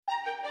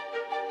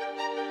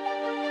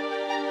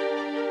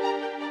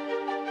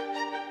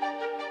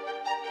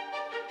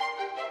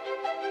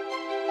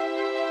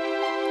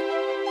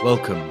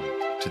Welcome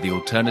to the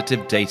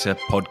Alternative Data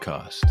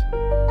Podcast.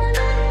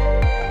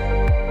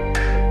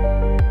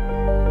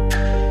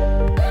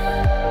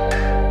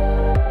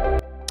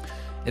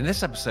 In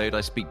this episode,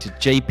 I speak to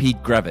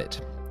JP Gravitt,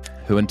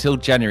 who until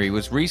January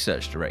was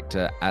Research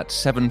Director at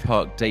 7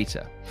 Park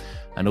Data,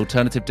 an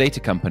alternative data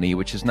company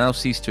which has now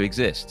ceased to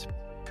exist.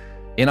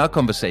 In our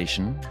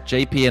conversation,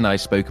 JP and I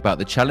spoke about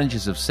the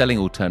challenges of selling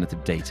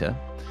alternative data,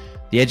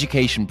 the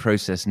education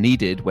process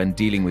needed when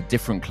dealing with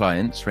different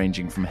clients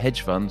ranging from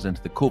hedge funds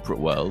into the corporate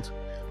world,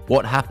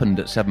 what happened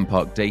at 7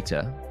 Park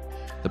Data,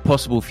 the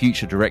possible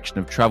future direction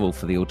of travel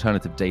for the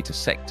alternative data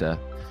sector,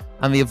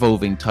 and the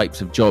evolving types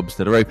of jobs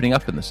that are opening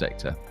up in the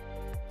sector.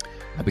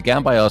 I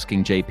began by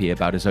asking JP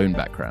about his own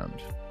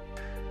background.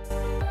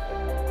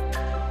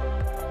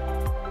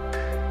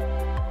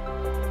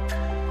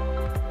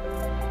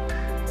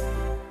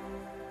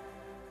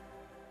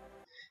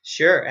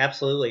 Sure,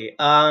 absolutely.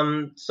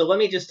 So let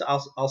me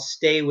I'll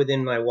stay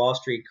within my Wall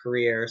Street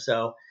career.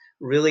 So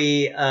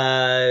really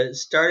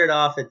started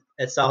off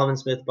at Solomon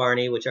Smith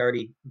Barney, which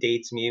already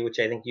dates me, which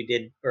I think you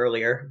did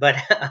earlier. But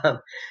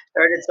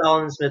started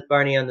Solomon Smith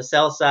Barney on the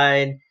sell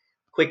side,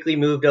 quickly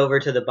moved over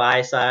to the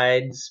buy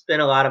side,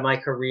 spent a lot of my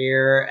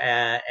career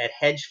at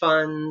hedge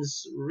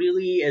funds,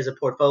 really as a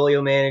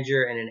portfolio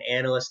manager and an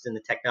analyst in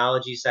the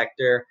technology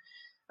sector.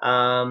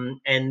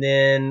 And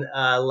then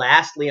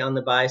lastly on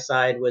the buy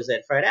side was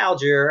at Fred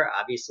Alger.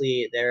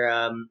 Obviously, they're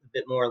a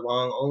bit more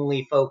long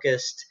only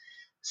focused,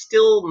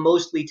 still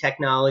mostly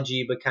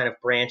technology, but kind of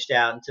branched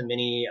out into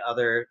many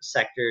other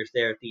sectors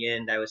there at the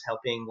end. I was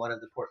helping one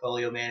of the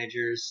portfolio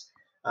managers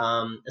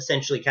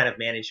essentially kind of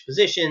manage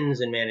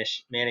positions and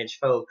manage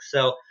folks.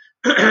 So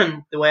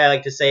the way I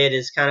like to say it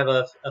is kind of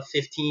a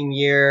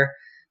 15-year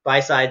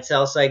buy-side,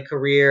 sell-side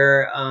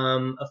career.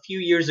 A few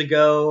years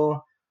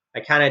ago, I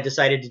kind of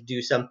decided to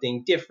do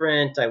something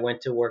different. I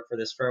went to work for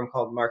this firm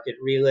called Market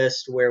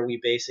Realist, where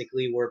we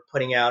basically were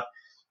putting out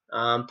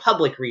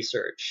public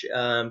research,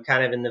 kind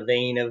of in the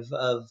vein of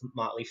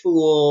Motley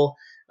Fool,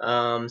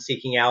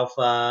 Seeking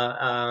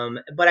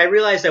Alpha. But I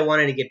realized I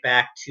wanted to get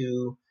back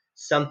to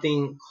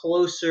something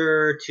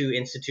closer to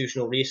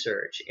institutional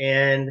research,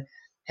 and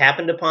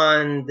happened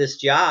upon this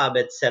job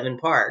at 7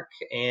 Park,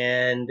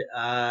 and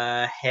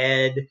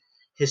had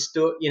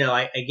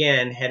I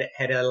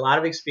had a lot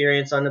of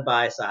experience on the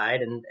buy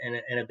side and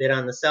a bit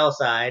on the sell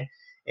side,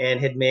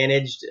 and had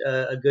managed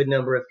a good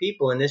number of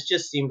people. And this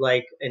just seemed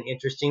like an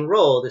interesting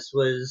role. This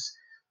was,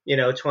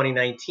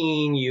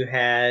 2019. You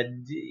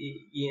had,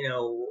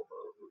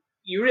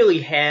 you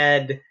really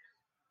had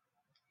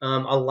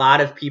a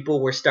lot of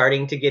people were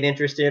starting to get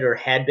interested or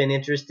had been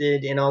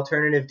interested in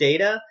alternative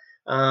data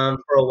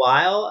for a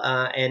while.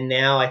 And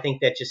now I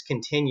think that just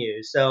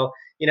continues. So,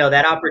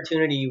 that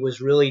opportunity was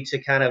really to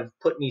kind of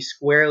put me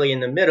squarely in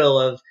the middle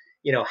of,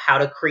 how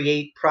to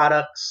create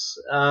products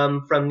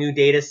from new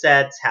data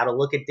sets, how to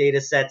look at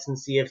data sets and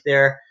see if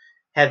they're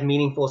have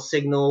meaningful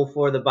signal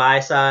for the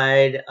buy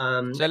side.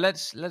 So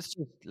let's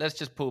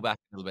just pull back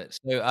a little bit.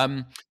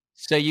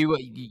 So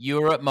you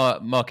were at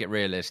Market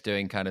Realist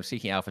doing kind of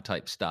Seeking Alpha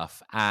type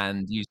stuff,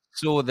 and you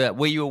saw that.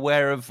 Were you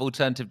aware of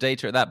alternative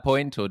data at that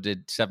point, or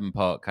did 7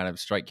 Park kind of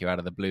strike you out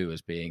of the blue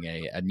as being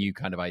a new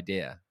kind of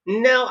idea?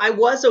 No, I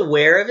was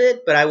aware of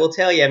it, but I will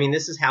tell you,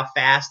 this is how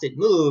fast it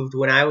moved.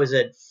 When I was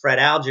at Fred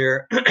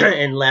Alger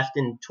and left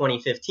in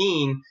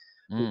 2015,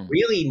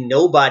 really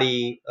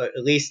nobody,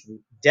 at least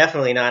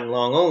definitely not in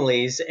long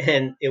onlys,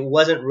 and it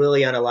wasn't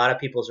really on a lot of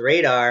people's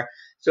radar.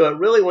 So it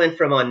really went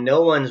from on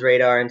no one's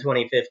radar in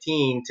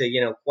 2015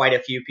 to, quite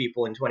a few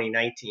people in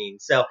 2019.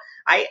 So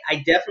I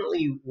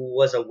definitely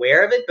was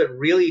aware of it, but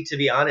really, to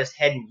be honest,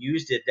 hadn't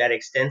used it that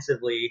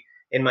extensively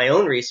in my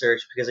own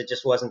research because it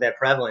just wasn't that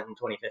prevalent in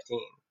 2015.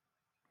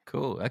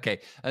 Cool.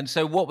 Okay. And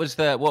so what was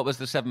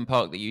the 7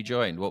 Park that you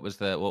joined? What was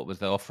the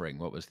offering?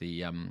 What was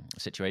the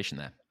situation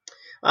there?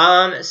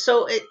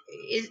 So it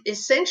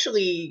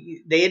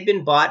essentially, they had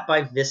been bought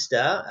by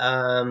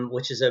Vista,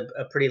 which is a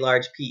pretty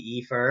large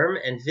PE firm.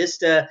 And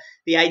Vista,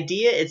 the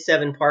idea at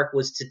 7 Park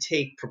was to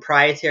take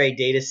proprietary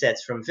data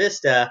sets from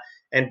Vista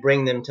and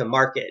bring them to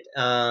market.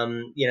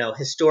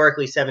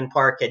 Historically, 7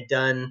 Park had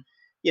done,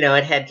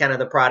 it had kind of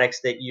the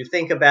products that you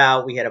think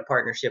about. We had a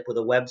partnership with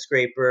a web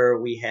scraper.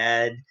 We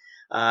had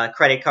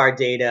credit card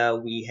data.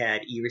 We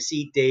had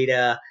e-receipt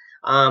data.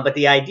 But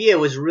the idea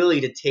was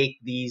really to take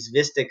these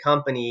Vista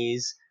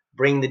companies,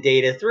 bring the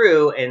data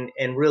through,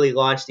 and really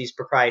launch these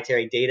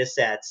proprietary data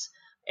sets.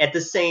 At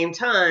the same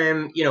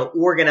time,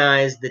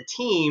 organize the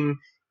team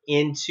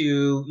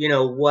into,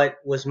 what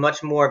was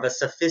much more of a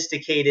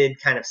sophisticated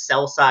kind of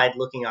sell-side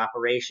looking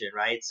operation,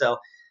 right? So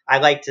I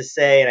like to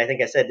say, and I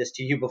think I said this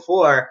to you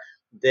before,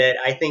 that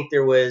I think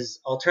there was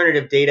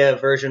alternative data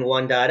version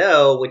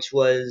 1.0, which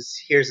was,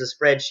 here's a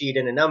spreadsheet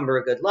and a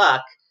number, good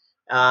luck.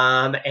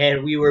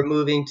 And we were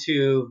moving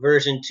to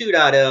version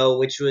 2.0,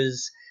 which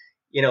was,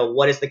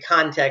 what is the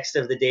context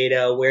of the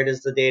data? Where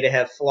does the data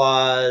have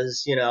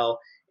flaws?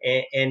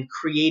 And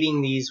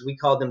creating these, we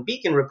called them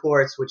beacon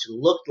reports, which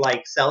looked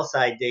like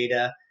sell-side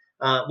data,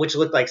 which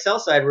looked like sell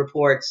side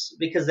reports,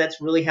 because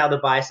that's really how the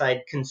buy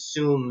side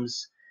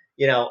consumes,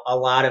 a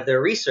lot of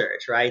their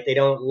research, right? They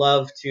don't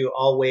love to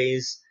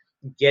always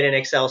get an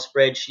Excel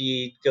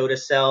spreadsheet, go to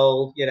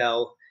sell,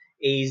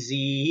 AZ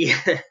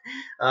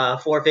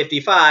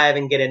 455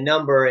 and get a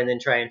number and then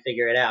try and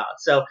figure it out.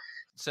 So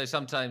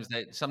sometimes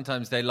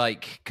they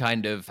like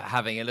kind of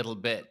having a little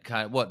bit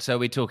kind of what? So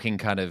we're talking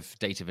kind of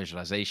data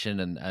visualization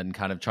and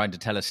kind of trying to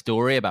tell a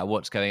story about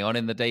what's going on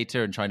in the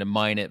data and trying to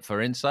mine it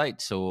for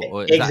insights,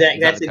 or Exactly, is that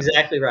that's the kind of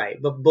exactly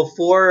right. But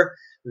before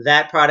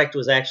that product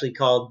was actually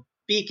called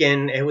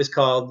Beacon, it was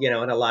called,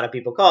 and a lot of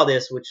people call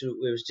this, which it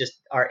was just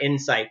our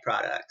insight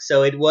product.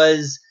 So it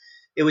was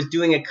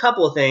doing a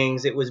couple of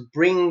things. It was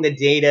bringing the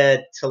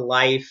data to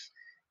life,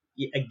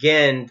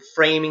 again,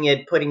 framing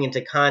it, putting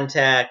into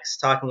context,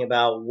 talking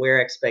about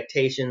where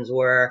expectations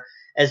were,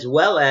 as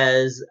well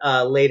as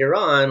later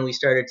on we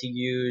started to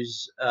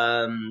use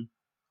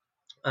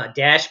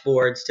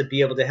dashboards to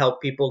be able to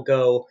help people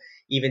go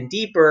even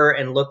deeper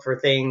and look for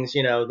things,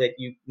 that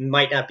you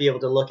might not be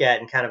able to look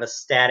at in kind of a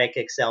static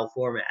Excel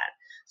format.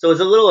 So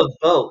it's a little of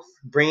both,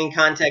 bringing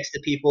context to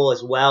people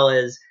as well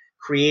as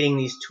creating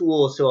these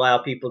tools to allow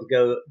people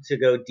to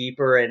go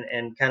deeper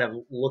and kind of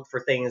look for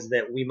things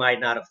that we might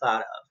not have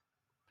thought of.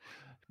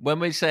 when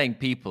we're saying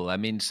people, I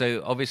mean,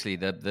 so obviously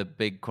the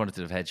big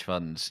quantitative hedge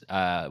funds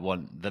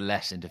want the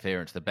less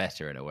interference, the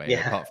better in a way,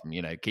 Yeah. apart from,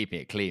 keeping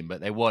it clean, but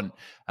they want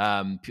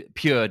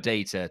pure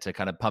data to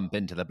kind of pump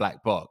into the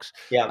black box.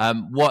 Yeah.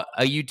 What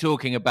are you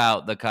talking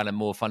about, the kind of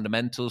more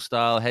fundamental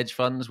style hedge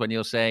funds, when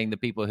you're saying the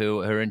people who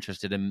are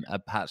interested in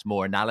perhaps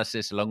more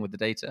analysis along with the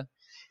data?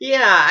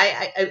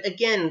 Yeah,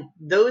 again,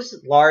 those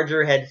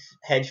larger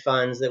hedge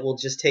funds that will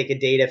just take a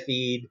data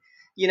feed,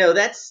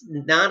 that's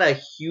not a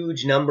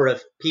huge number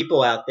of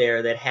people out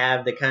there that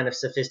have the kind of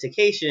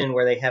sophistication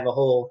where they have a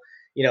whole,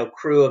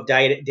 crew of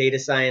data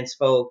science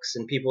folks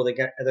and people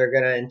they're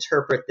going to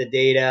interpret the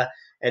data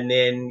and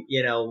then,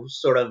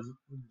 sort of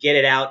get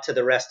it out to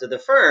the rest of the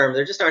firm.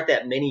 There just aren't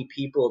that many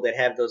people that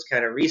have those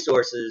kind of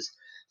resources.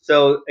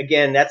 So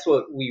again, that's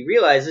what we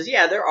realize is,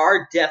 yeah, there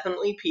are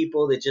definitely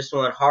people that just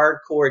want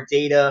hardcore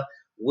data.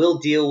 We'll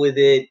deal with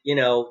it.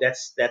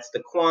 That's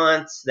the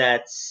quants.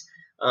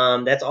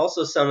 That's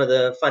also some of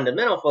the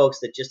fundamental folks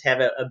that just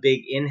have a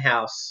big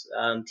in-house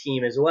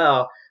team as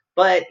well.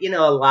 But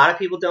a lot of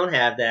people don't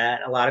have that.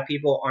 A lot of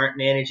people aren't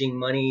managing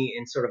money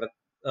in sort of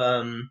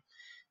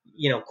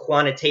a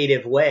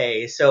quantitative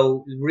way.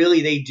 So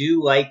really, they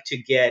do like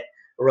to get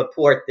a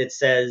report that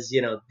says,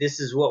 this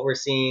is what we're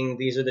seeing.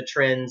 These are the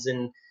trends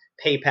in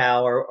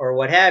PayPal or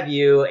what have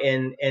you,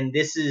 and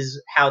this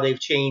is how they've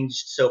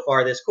changed so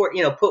far this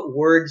quarter. Put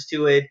words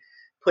to it,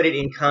 put it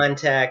in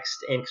context,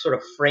 and sort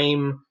of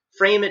frame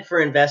it for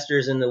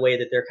investors in the way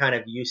that they're kind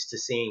of used to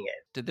seeing it.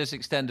 Did this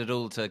extend at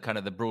all to kind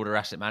of the broader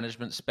asset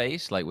management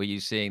space? Like, were you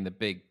seeing the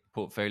big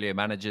portfolio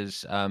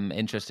managers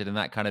interested in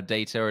that kind of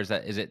data, or is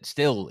it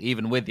still,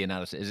 even with the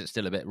analysis, is it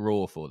still a bit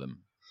raw for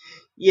them?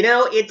 We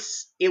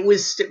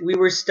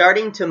were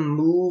starting to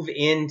move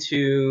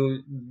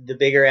into the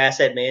bigger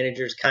asset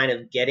managers kind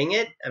of getting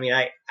it. I mean,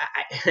 I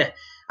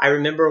I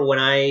remember when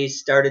I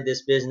started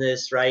this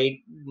business, right,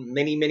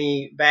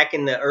 many back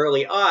in the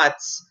early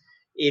aughts.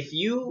 If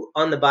you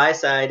on the buy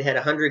side had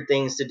 100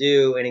 things to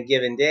do in a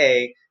given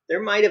day,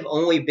 there might have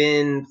only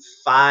been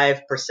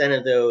 5%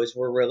 of those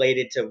were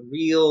related to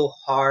real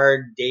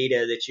hard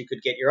data that you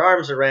could get your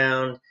arms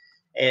around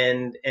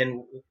and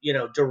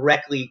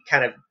directly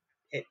kind of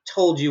it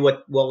told you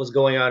what was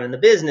going on in the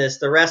business.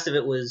 The rest of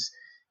it was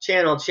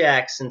channel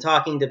checks and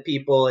talking to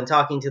people and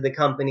talking to the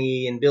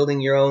company and building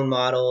your own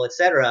model,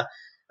 etc.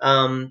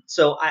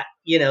 So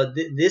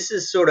this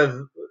is sort of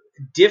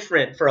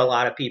different for a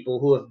lot of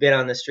people who have been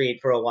on the street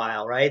for a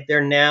while, right?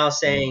 They're now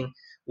saying,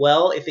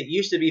 well, if it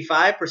used to be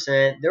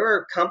 5%, there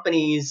are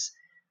companies.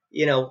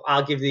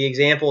 I'll give the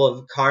example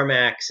of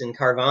CarMax and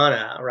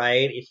Carvana,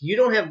 right? If you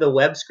don't have the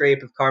web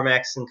scrape of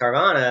CarMax and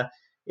Carvana,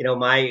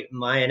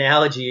 my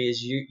analogy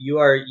is you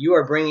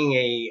are bringing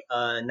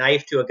a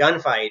knife to a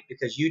gunfight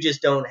because you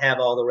just don't have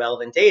all the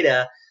relevant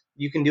data.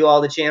 You can do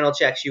all the channel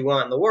checks you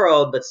want in the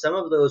world, but some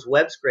of those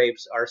web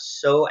scrapes are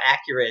so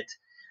accurate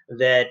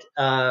that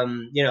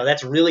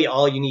that's really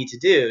all you need to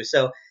do.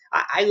 So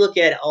I look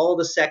at all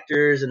the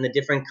sectors and the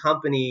different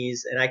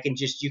companies, and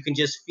you can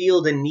just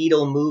feel the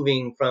needle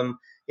moving from,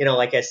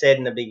 like I said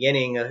in the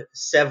beginning,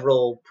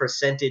 several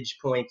percentage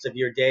points of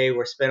your day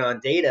were spent on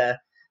data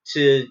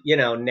to,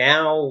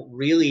 now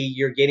really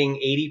you're getting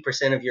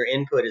 80% of your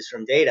input is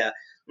from data.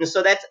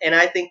 And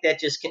I think that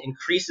just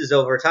increases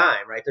over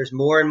time, right? There's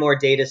more and more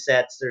data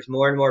sets. There's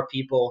more and more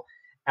people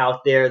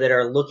out there that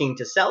are looking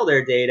to sell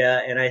their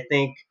data. And I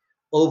think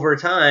over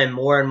time,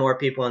 more and more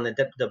people on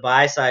the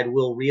buy side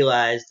will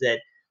realize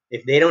that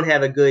if they don't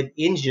have a good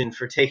engine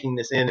for taking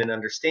this in and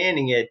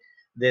understanding it,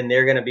 then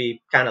they're going to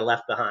be kind of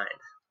left behind.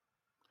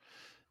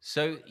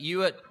 So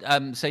you at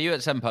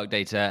Seven Park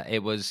Data,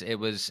 it was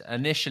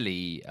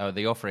initially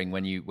the offering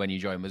when you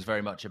joined was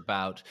very much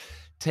about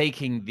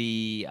taking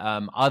the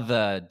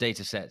other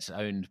data sets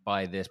owned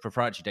by this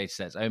proprietary data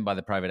sets owned by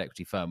the private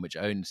equity firm which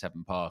owned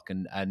Seven Park,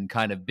 and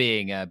kind of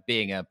being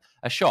a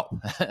shop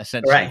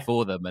essentially Right.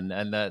 for them, and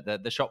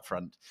the shop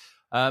front.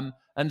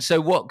 And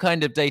so what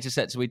kind of data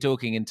sets are we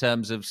talking in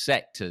terms of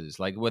sectors?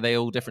 Like, were they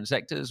all different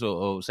sectors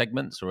or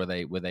segments, or were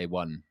they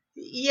one?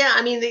 Yeah,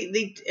 I mean,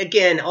 they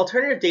again,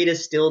 alternative data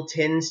still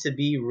tends to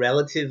be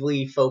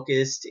relatively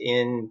focused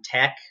in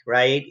tech,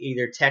 right?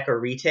 Either tech or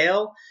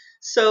retail.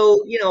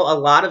 So, a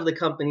lot of the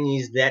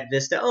companies that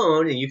Vista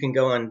owned, and you can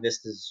go on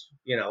Vista's,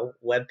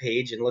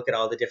 webpage and look at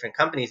all the different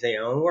companies they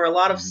own, were a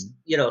lot of,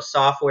 Hmm.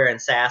 software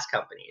and SaaS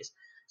companies.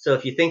 So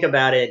if you think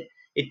about it,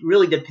 it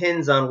really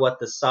depends on what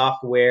the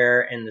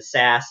software and the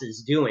SaaS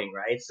is doing,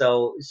 right?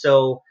 So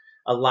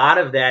a lot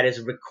of that is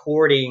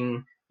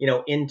recording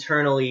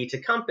internally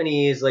to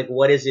companies, like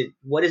what is it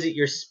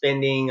you're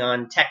spending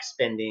on tech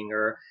spending,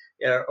 or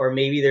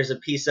maybe there's a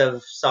piece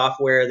of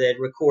software that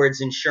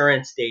records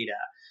insurance data.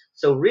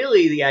 So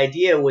really the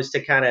idea was to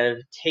kind of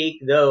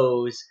take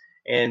those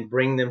and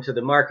bring them to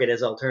the market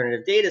as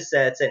alternative data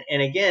sets,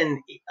 and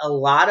again, a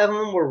lot of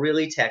them were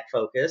really tech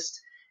focused,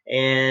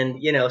 and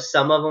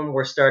some of them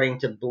were starting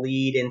to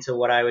bleed into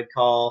what I would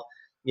call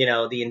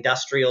the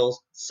industrial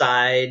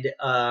side.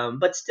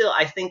 But still,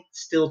 I think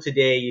still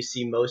today you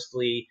see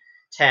mostly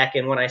tech.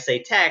 And when I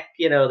say tech,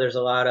 there's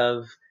a lot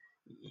of,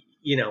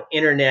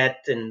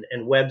 internet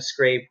and web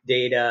scrape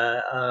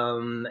data.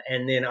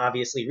 And then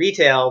obviously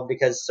retail,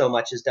 because so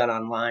much is done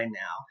online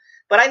now.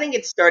 But I think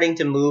it's starting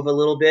to move a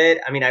little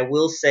bit. I mean, I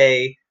will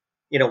say,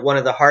 one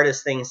of the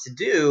hardest things to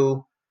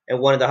do, and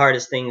one of the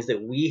hardest things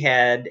that we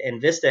had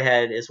and Vista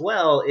had as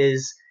well,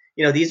 is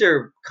these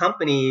are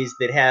companies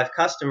that have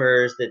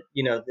customers that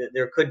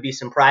there could be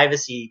some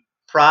privacy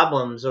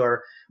problems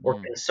or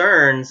Mm.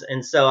 concerns.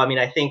 And so, I mean,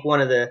 I think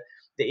one of the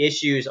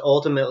issues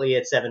ultimately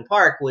at Seven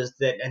Park was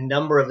that a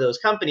number of those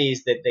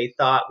companies that they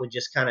thought would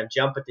just kind of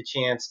jump at the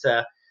chance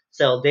to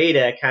sell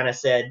data kind of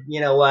said,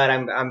 you know what,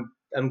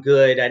 I'm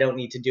good. I don't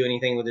need to do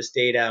anything with this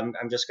data.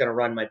 I'm just going to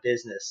run my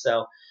business.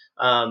 So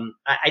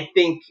I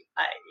think,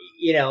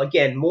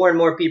 again, more and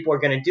more people are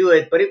going to do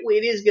it, but it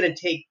is going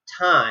to take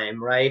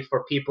time, right,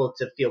 for people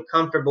to feel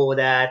comfortable with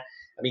that.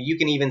 I mean, you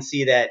can even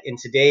see that in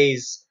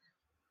today's,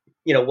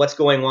 what's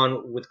going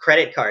on with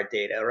credit card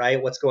data,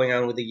 right? What's going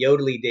on with the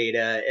Yodlee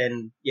data,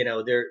 and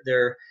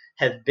there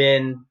have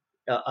been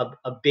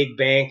a big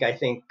bank, I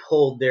think,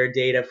 pulled their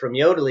data from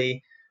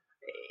Yodlee,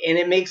 and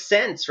it makes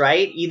sense,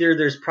 right? Either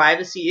there's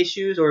privacy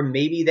issues, or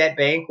maybe that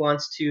bank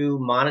wants to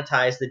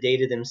monetize the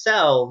data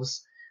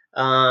themselves.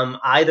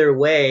 Either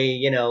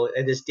way,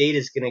 this data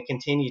is going to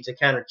continue to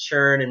kind of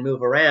churn and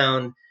move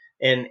around.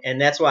 And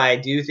that's why I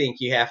do think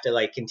you have to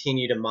like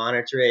continue to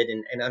monitor it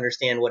and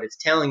understand what it's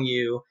telling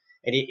you.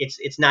 And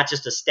it's not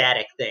just a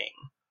static thing.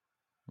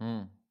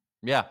 Mm.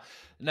 Yeah,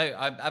 no,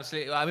 I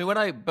absolutely. I mean,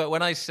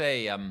 when I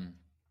say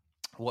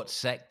what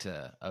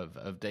sector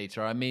of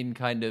data, I mean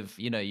kind of,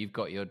 you've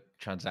got your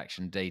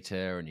transaction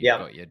data, and you've Yeah.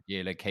 got your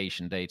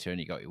geolocation data, and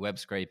you've got your web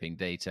scraping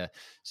data.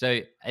 So,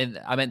 and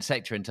I meant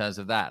sector in terms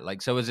of that.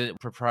 Like, so is it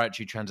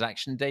proprietary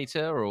transaction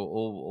data,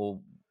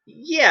 or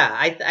Yeah,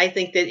 I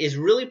think that is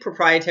really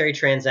proprietary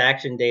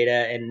transaction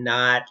data, and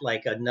not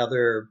like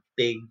another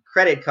big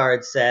credit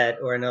card set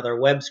or another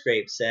web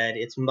scrape set.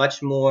 It's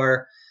much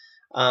more,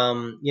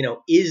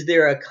 is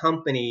there a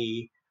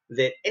company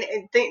that,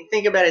 and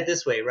think about it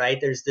this way,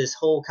 right? There's this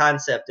whole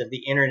concept of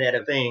the Internet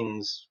of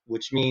Things,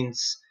 which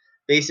means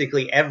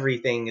basically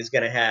everything is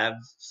going to have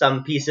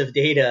some piece of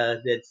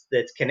data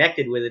that's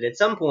connected with it at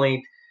some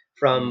point,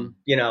 Mm,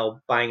 from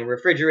buying a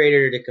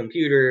refrigerator to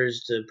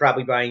computers to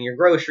probably buying your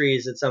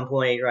groceries at some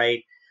point,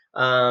 right?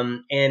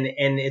 And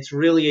it's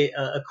really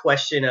a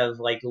question of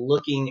like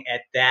looking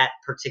at that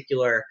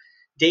particular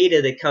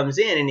data that comes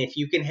in, and if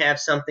you can have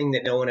something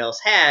that no one else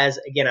has,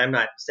 again, I'm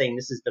not saying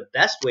this is the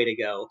best way to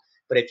go,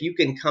 but if you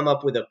can come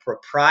up with a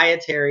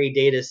proprietary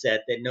data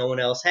set that no one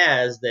else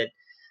has, that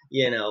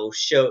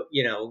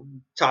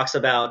talks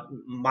about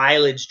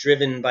mileage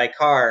driven by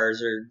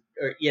cars, or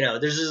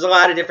there's a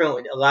lot of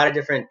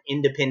different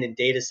independent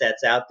data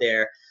sets out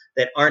there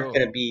that aren't going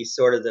sure. to be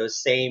sort of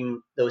those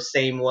same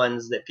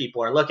ones that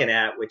people are looking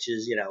at, which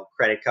is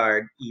credit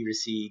card,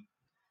 e-receipt,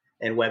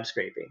 and web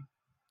scraping.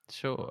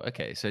 Sure.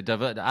 Okay. So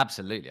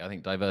absolutely. I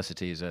think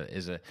diversity is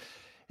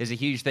a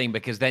huge thing,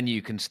 because then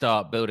you can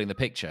start building the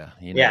picture.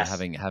 Yes.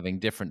 Having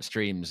different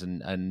streams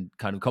and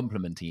kind of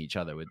complementing each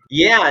other with.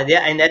 Yeah, yeah,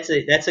 and that's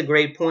a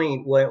great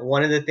point.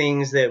 One of the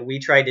things that we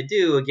tried to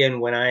do, again,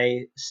 when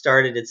I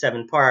started at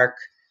Seven Park,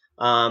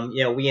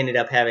 we ended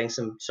up having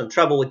some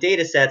trouble with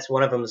data sets.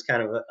 One of them was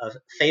kind of a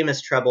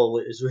famous trouble,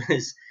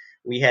 was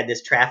we had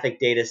this traffic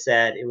data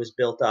set. It was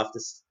built off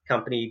this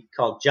company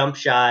called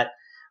JumpShot,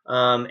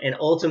 and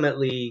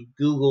ultimately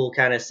Google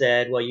kind of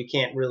said, well, you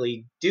can't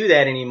really do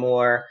that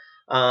anymore.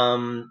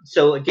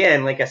 So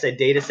again, like I said,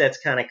 data sets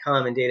kind of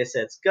come and data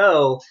sets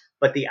go.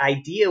 But the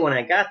idea when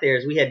I got there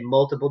is we had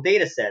multiple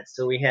data sets.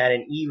 So we had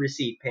an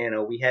e-receipt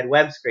panel, we had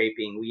web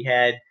scraping, we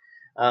had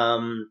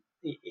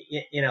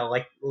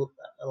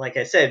like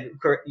I said,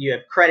 you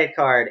have credit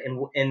card,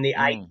 and the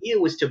idea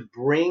was to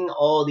bring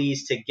all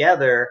these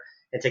together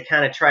and to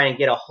kind of try and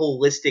get a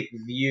holistic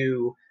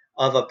view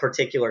of a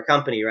particular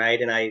company,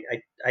 right? And I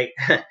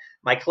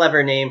my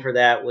clever name for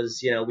that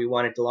was, we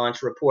wanted to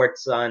launch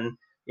reports on,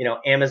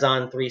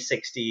 Amazon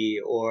 360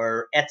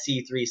 or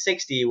Etsy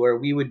 360, where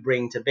we would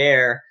bring to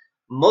bear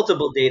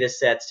multiple data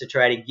sets to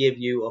try to give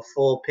you a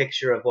full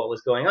picture of what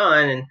was going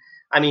on. And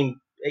I mean,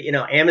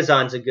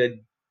 Amazon's a good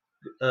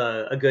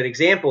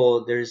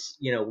example. There's,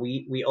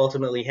 we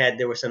ultimately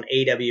there was some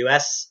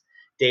AWS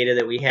data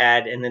that we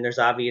had, and then there's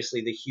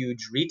obviously the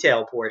huge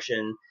retail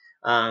portion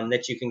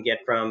that you can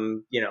get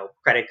from,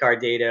 credit card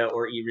data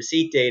or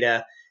e-receipt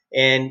data.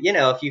 And,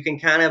 if you can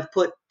kind of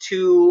put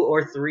 2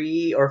 or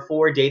 3 or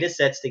 4 data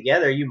sets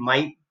together, you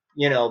might,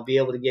 be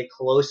able to get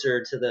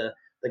closer to the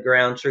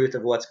ground truth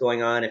of what's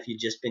going on if you've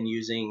just been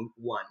using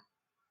one.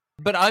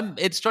 But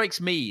it strikes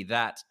me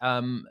that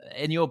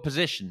in your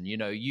position,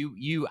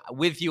 you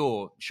with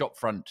your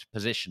shopfront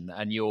position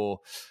and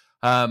your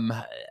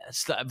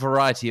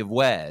variety of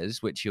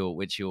wares which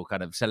you're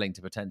kind of selling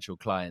to potential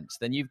clients,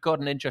 then you've got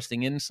an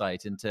interesting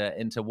insight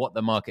into what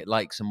the market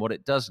likes and what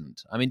it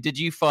doesn't. I mean,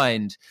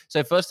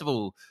 first of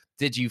all,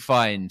 did you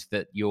find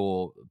that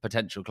your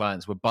potential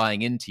clients were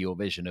buying into your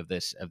vision of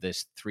this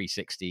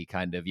 360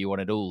 kind of you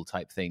want it all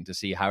type thing to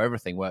see how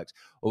everything works,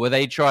 or were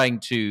they trying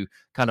to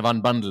kind of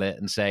unbundle it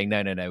and saying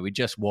no, we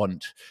just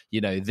want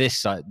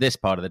this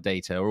part of the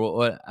data,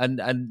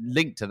 and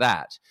linked to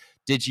that?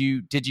 Did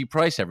you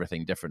price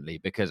everything differently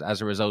because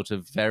as a result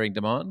of varying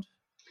demand?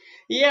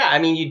 Yeah, I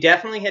mean, you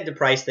definitely had to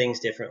price things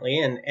differently,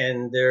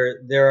 and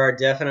there are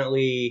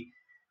definitely,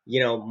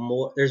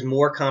 there's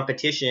more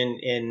competition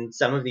in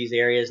some of these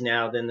areas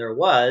now than there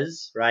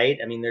was, right?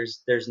 I mean,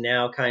 there's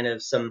now kind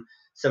of some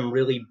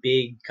really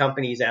big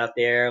companies out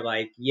there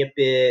like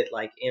Yipit,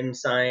 like M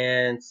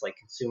Science, like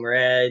Consumer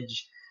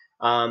Edge,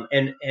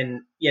 and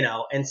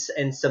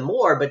some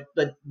more,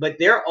 but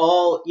they're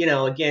all,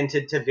 again,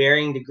 to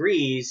varying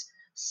degrees.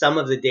 Some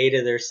of the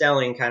data they're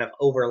selling kind of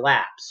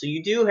overlaps, so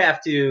you do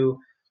have to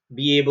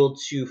be able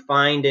to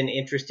find an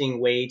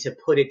interesting way to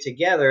put it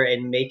together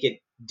and make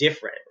it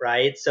different,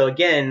 right? So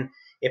again,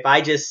 if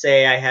I just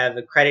say I have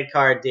a credit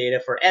card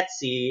data for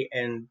Etsy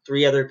and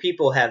 3 other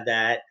people have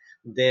that,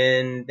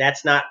 then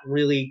that's not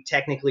really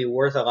technically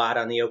worth a lot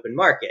on the open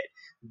market.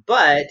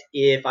 But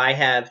if I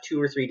have 2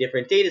 or 3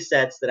 different data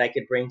sets that I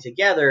could bring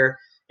together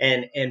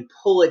and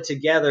pull it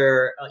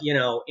together, in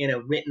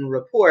a written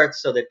report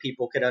so that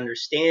people could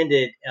understand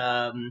it,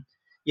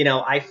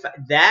 I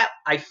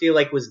feel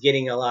like was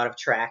getting a lot of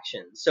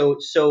traction.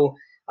 So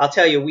I'll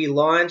tell you, we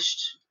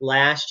launched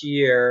last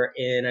year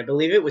in, I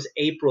believe it was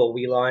April.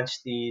 We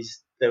launched these.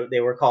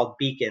 They were called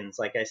beacons,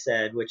 like I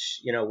said,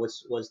 which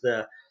was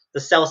the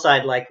sell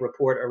side like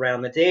report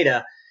around the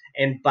data.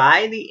 And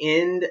by the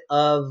end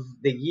of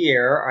the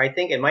year, or I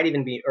think it might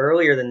even be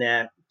earlier than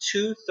that,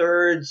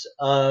 2/3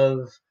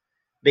 of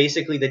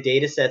basically the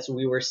data sets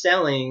we were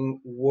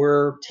selling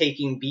were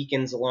taking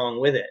beacons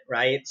along with it,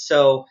 right?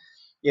 So,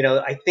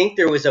 I think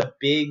there was a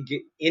big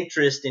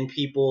interest in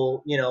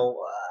people,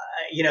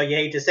 you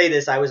hate to say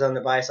this, I was on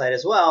the buy side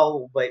as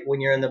well, but when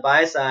you're on the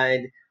buy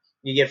side,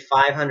 you get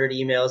 500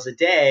 emails a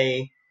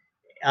day,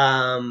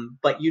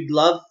 but you'd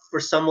love for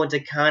someone to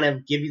kind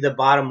of give you the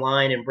bottom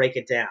line and break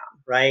it down,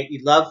 right?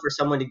 You'd love for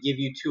someone to give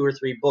you 2 or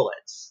 3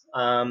 bullets,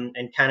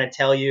 and kind of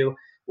tell you,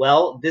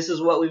 well, this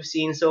is what we've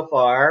seen so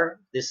far.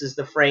 This is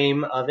the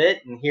frame of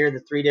it, and here are the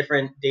 3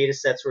 different data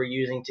sets we're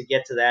using to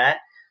get to that,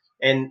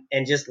 and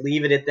just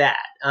leave it at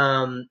that.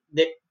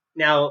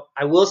 Now,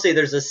 I will say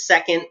there's a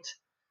second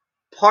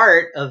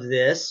part of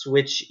this,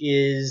 which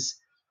is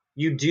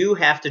you do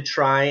have to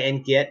try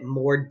and get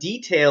more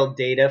detailed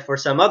data for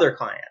some other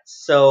clients.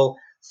 So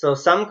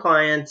some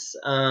clients,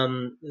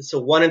 so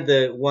one of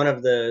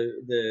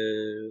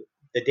the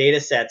data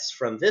sets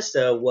from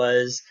Vista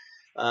was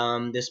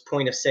this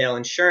point of sale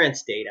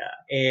insurance data.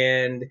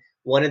 And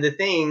one of the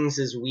things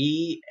is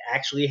we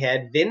actually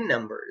had VIN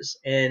numbers,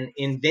 and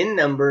in VIN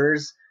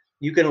numbers,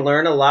 you can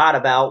learn a lot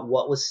about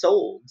what was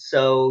sold.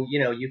 So,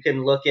 you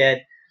can look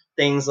at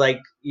things like,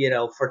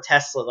 for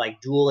Tesla, like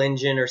dual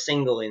engine or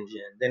single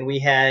engine. Then we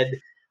had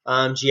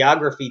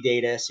geography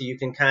data, so you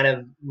can kind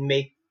of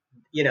make,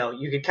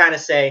 you could kind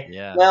of say,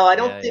 well, I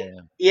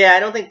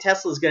don't think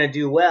Tesla's going to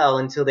do well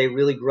until they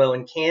really grow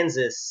in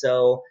Kansas.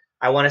 So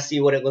I want to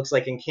see what it looks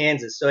like in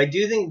Kansas. So I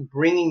do think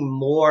bringing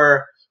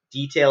more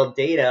detailed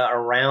data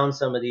around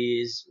some of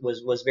these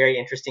was very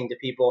interesting to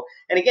people.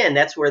 And again,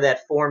 that's where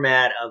that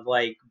format of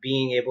like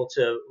being able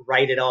to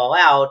write it all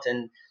out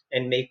and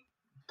make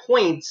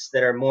points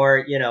that are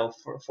more,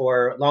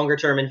 for longer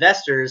term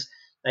investors,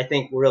 I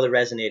think really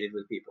resonated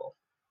with people.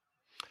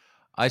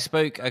 I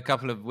spoke a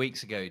couple of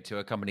weeks ago to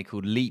a company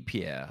called Leap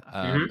Year,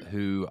 Mm-hmm.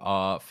 who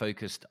are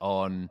focused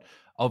on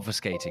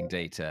obfuscating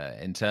data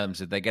in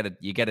terms of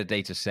you get a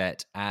data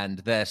set and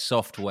their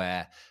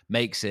software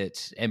makes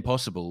it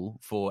impossible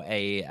for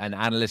an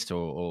analyst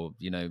or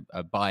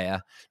a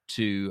buyer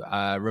to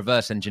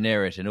reverse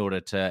engineer it in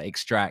order to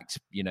extract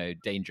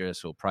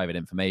dangerous or private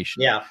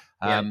information. Yeah.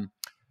 Yeah.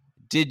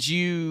 Did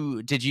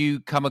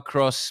you come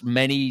across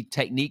many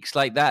techniques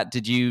like that?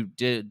 Do you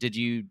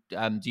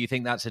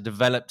think that's a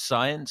developed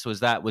science?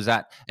 Was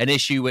that an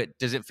issue?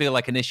 Does it feel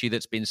like an issue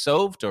that's been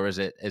solved, or is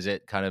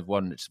it kind of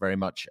one that's very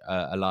much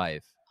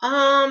alive?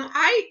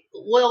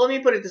 Well, let me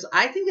put it this.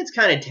 I think it's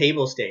kind of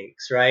table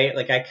stakes, right?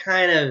 Like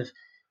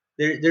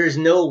there's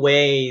no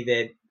way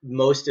that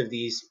most of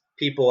these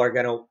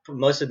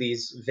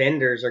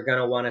vendors are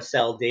gonna want to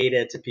sell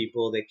data to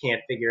people that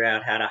can't figure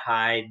out how to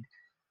hide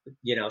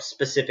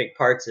specific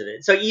parts of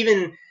it. So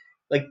even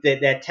like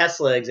that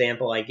Tesla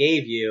example I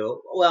gave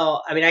you,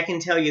 well, I mean, I can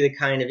tell you the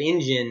kind of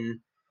engine,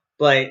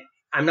 but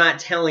I'm not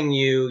telling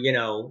you,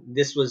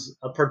 this was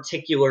a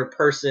particular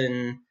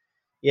person,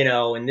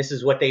 and this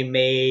is what they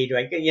made.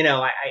 Like,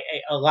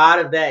 a lot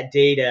of that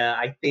data,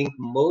 I think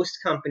most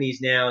companies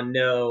now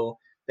know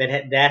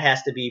that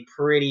has to be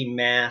pretty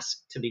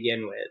masked to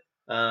begin with.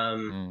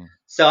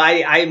 So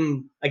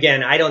I'm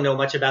again, I don't know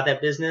much about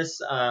that business.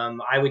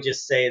 I would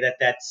just say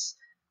that's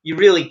you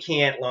really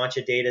can't launch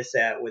a data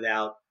set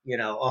without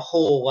a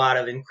whole lot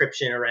of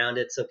encryption around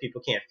it, so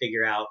people can't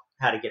figure out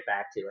how to get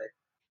back to it.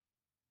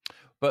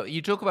 But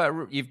you've talked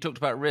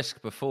about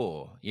risk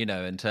before,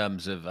 in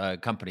terms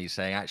of companies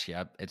saying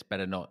actually it's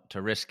better not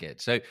to risk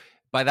it. So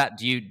by that,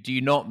 do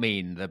you not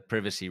mean the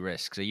privacy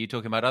risks? Are you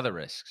talking about other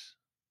risks?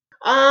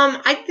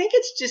 I think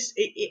it's just.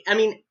 I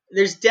mean,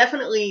 there's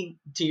definitely,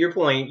 to your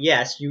point,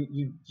 yes,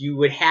 you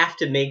would have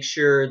to make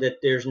sure that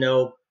there's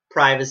no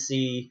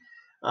privacy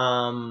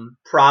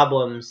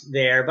problems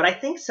there. But I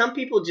think some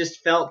people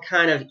just felt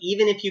kind of,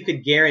 even if you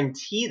could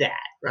guarantee that,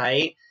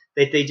 right,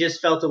 that they just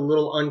felt a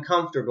little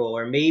uncomfortable,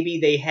 or maybe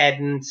they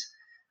hadn't,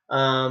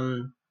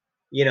 um,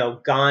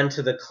 gone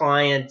to the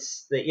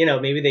clients that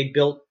maybe they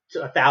built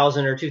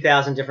 1,000 or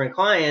 2,000 different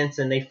clients,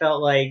 and they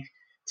felt like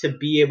to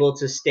be able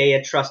to stay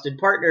a trusted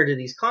partner to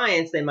these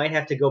clients, they might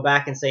have to go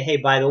back and say, hey,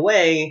 by the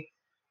way,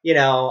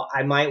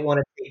 I might want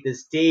to take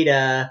this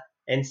data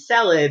and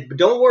sell it, but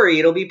don't worry,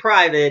 it'll be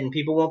private and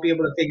people won't be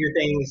able to figure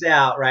things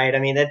out, right? I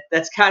mean,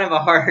 that's kind of a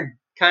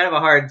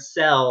hard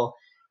sell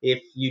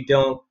if you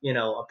don't,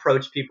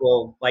 approach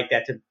people like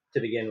that to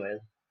begin with.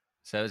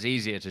 So it's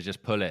easier to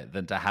just pull it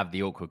than to have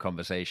the awkward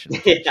conversation Yeah,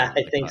 potentially I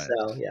with the think client.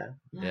 so. Yeah.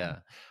 Yeah.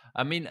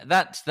 I mean,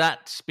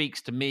 that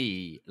speaks to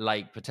me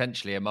like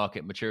potentially a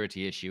market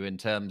maturity issue in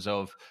terms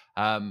of,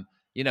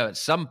 at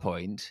some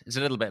point, it's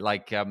a little bit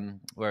like,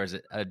 where is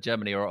it,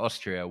 Germany or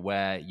Austria,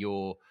 where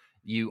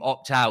you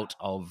opt out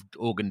of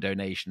organ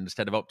donation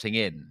instead of opting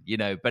in,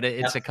 but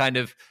it's Yep. a kind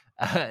of,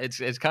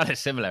 it's kind of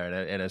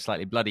similar in a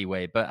slightly bloody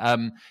way. But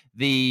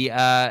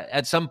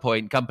at some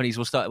point, companies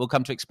will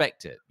come to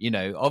expect it.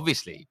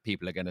 Obviously,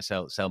 people are going to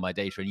sell my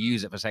data and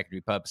use it for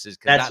secondary purposes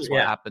because That's that's what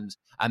yeah. happens,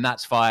 and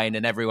that's fine,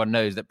 and everyone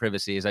knows that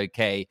privacy is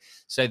okay.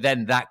 So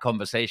then that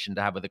conversation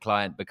to have with the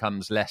client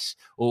becomes less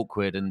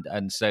awkward,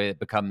 and so it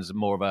becomes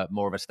more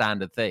of a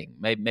standard thing.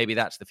 Maybe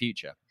that's the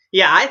future.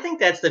 Yeah, I think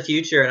that's the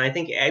future, and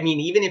I mean,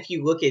 even if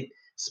you look at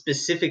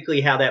specifically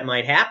how that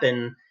might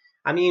happen,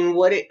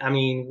 what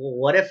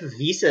if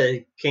Visa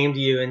came to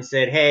you and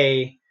said,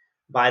 "Hey,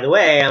 by the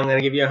way, I'm going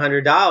to give you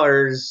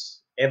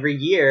 $100 every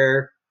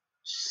year,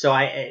 so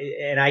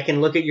I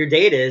can look at your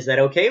data. Is that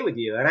okay with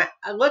you?" And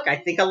I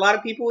think a lot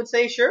of people would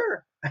say,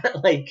 "Sure."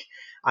 Like,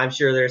 I'm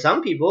sure there are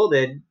some people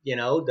that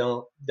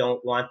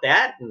don't want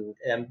that,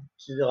 and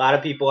a lot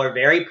of people are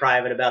very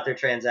private about their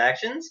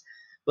transactions.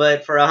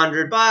 But for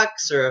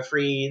 $100 or a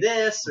free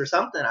this or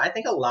something, I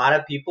think a lot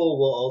of people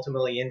will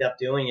ultimately end up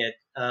doing it.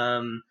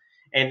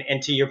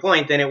 And to your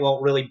point, then it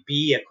won't really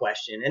be a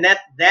question. And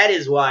that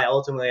is why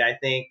ultimately I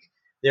think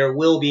there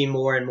will be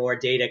more and more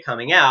data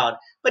coming out.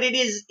 But it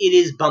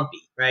is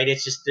bumpy, right?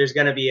 It's just there's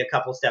going to be a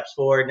couple steps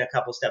forward and a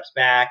couple steps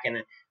back, and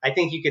I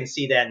think you can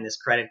see that in this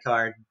credit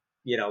card.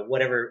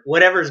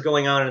 Whatever's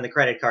going on in the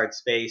credit card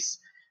space,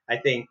 I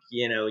think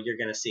you're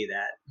going to see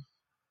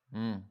that.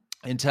 Mm.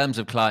 In terms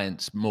of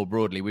clients more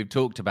broadly, we've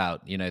talked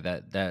about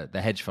the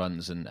hedge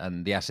funds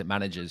and the asset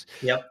managers.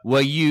 Yep.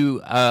 Were you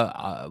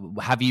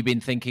have you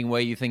been thinking? Were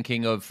you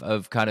thinking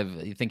of kind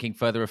of thinking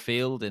further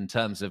afield in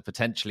terms of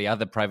potentially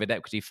other private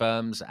equity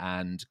firms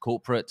and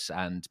corporates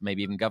and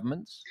maybe even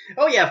governments?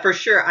 Oh yeah, for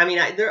sure. I mean,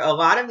 there a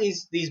lot of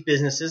these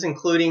businesses,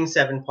 including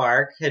Seven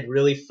Park, had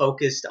really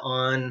focused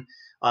on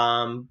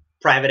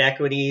private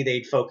equity.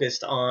 They'd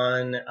focused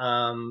on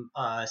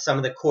some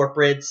of the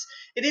corporates.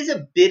 It is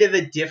a bit of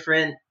a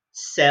different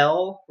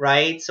sell,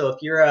 right? So if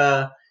you're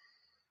I'll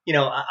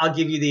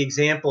give you the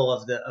example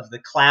of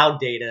the cloud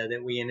data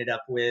that we ended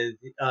up with.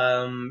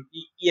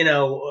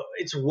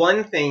 It's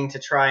one thing to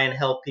try and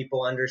help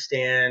people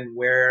understand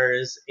where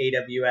does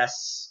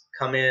AWS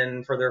come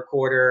in for their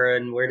quarter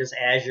and where does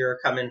Azure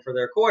come in for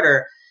their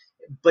quarter,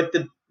 but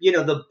the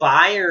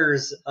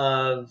buyers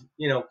of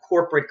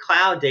corporate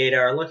cloud data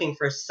are looking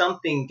for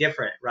something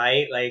different,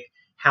 right? Like,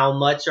 how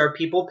much are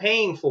people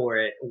paying for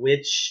it,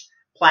 which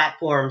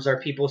platforms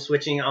are people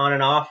switching on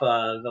and off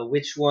of,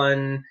 which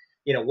one,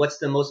 what's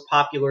the most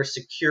popular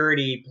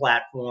security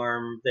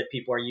platform that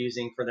people are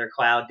using for their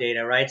cloud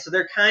data, right? So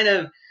they're kind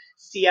of,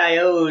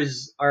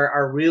 CIOs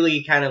are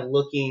really kind of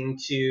looking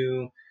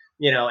to,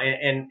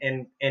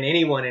 and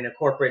anyone in a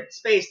corporate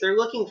space, they're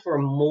looking for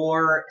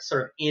more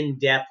sort of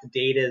in-depth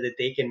data that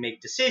they can make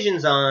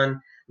decisions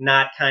on,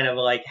 not kind of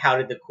like how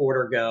did the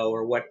quarter go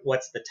or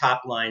what's the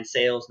top line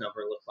sales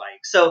number look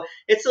like. So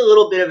it's a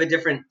little bit of a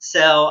different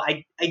sell.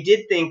 I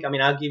did think,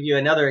 I'll give you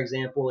another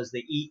example, is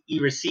the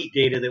e-receipt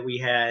data that we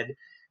had.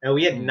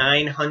 We had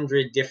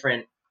 900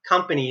 different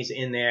companies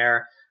in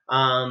there.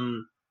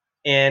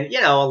 And,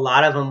 a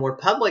lot of them were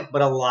public,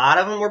 but a lot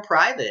of them were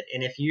private.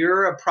 And if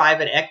you're a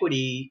private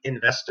equity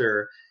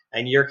investor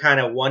and you're kind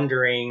of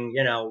wondering,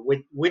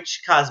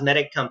 which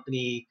cosmetic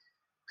company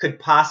could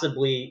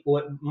possibly,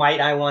 what might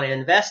I want to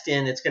invest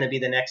in that's going to be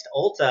the next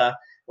Ulta?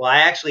 Well, I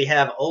actually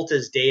have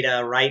Ulta's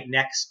data right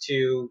next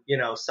to,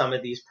 some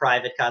of these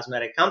private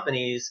cosmetic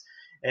companies.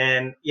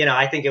 And,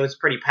 I think it was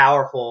pretty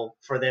powerful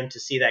for them to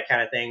see that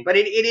kind of thing. But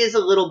it is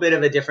a little bit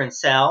of a different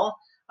sell.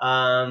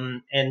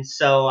 And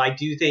so I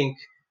do think,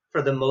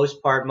 for the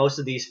most part, most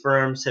of these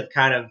firms have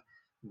kind of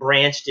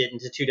branched it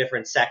into two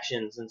different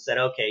sections and said,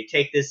 okay,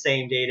 take this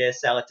same data,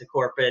 sell it to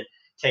corporate,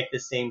 take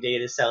this same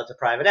data, sell it to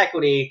private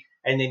equity.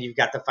 And then you've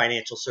got the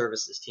financial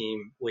services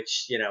team,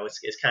 which,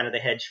 is kind of the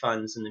hedge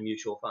funds and the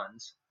mutual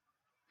funds.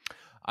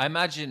 I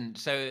imagine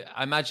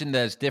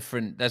there's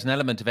an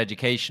element of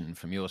education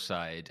from your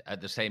side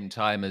at the same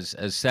time as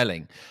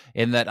selling,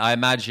 in that I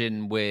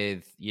imagine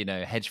with,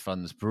 hedge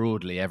funds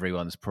broadly,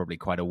 everyone's probably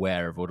quite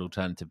aware of what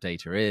alternative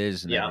data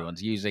is, and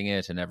everyone's using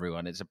it, and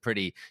it's a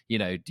pretty,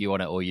 do you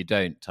want it or you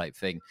don't type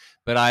thing.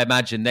 But I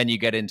imagine then you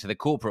get into the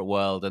corporate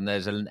world and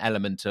there's an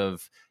element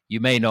of, you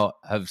may not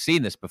have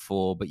seen this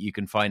before, but you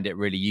can find it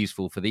really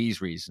useful for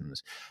these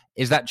reasons.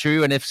 Is that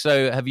true? And if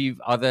so,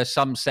 are there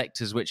some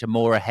sectors which are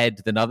more ahead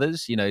than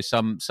others?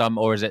 Some,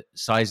 or is it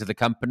size of the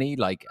company?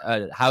 Like,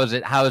 how is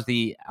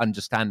the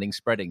understanding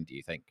spreading, do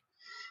you think?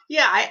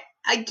 Yeah,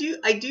 I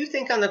do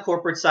think on the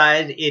corporate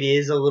side it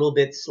is a little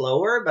bit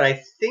slower, but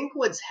I think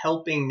what's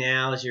helping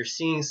now is you're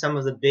seeing some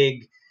of the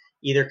big,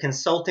 either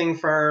consulting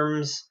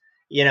firms,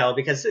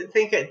 because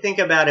think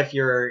about if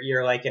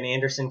you're like an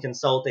Anderson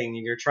Consulting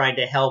and you're trying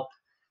to help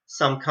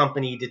some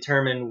company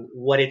determine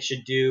what it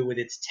should do with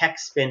its tech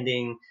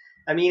spending.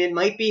 It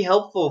might be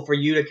helpful for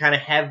you to kind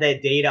of have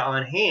that data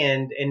on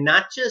hand, and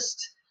not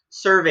just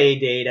survey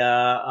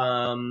data,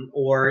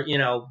 or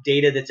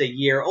data that's a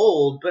year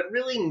old, but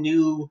really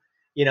new,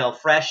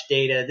 fresh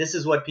data. This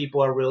is what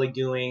people are really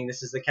doing.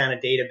 This is the kind of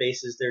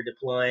databases they're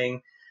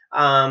deploying.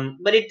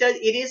 But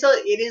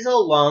it is a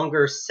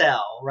longer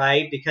sell,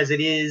 right? Because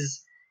it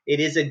is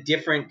a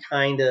different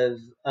kind of,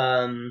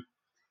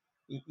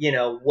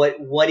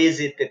 what is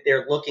it that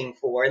they're looking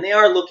for, and they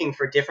are looking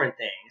for different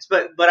things.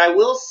 But I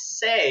will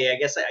say, I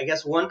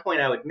guess one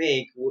point I would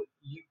make,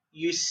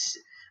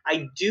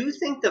 I do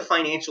think the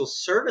financial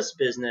service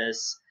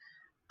business,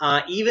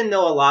 even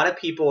though a lot of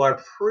people are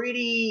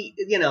pretty,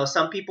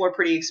 some people are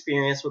pretty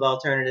experienced with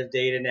alternative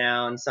data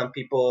now, and some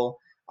people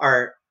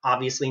are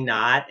obviously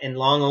not. And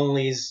long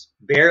onlys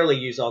barely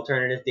use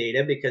alternative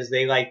data because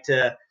they like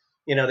to,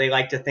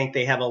 think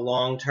they have a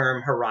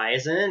long-term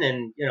horizon,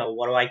 and,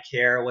 what do I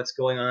care what's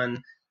going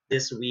on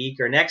this week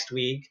or next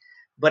week?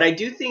 But I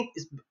think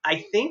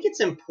it's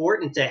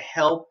important to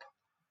help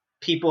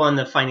people on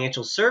the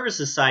financial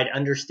services side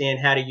understand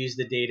how to use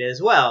the data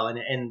as well.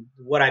 And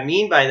what I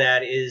mean by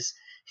that is,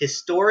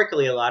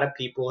 historically, a lot of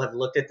people have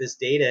looked at this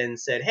data and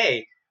said,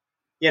 hey,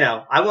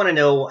 I want to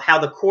know how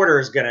the quarter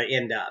is going to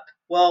end up.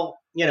 Well,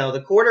 how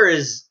the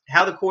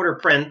quarter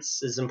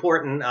prints is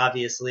important,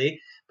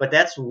 obviously, but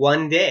that's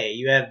one day.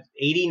 You have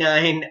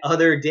 89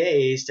 other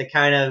days to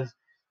kind of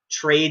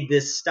trade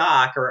this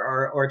stock,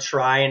 or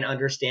try and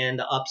understand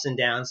the ups and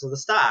downs of the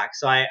stock.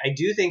 So I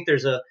do think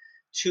there's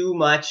too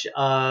much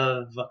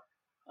of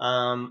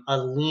a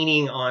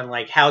leaning on,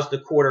 like, how's the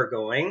quarter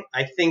going.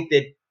 I think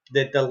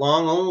that the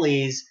long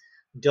onlys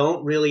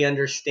don't really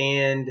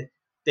understand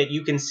that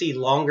you can see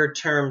longer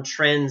term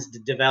trends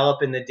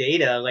develop in the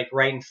data, like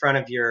right in front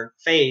of your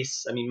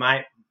face.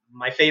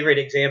 My favorite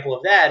example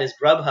of that is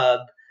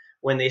Grubhub,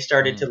 when they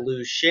started to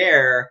lose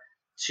share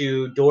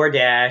to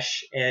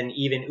DoorDash and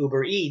even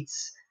Uber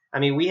Eats.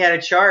 We had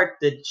a chart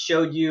that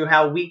showed you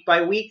how week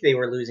by week they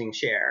were losing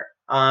share.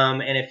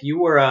 And if you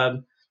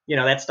were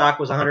that stock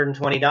was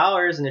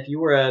 $120, and if you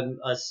were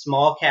a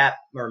small cap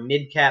or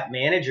mid cap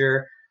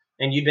manager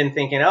and you'd been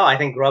thinking, oh, I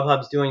think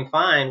Grubhub's doing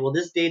fine, well,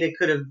 this data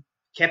could have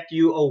kept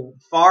you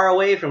far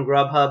away from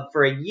Grubhub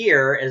for a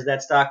year, as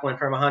that stock went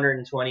from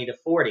 120 to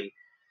 40.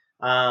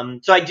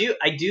 So I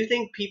do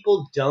think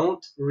people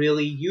don't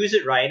really use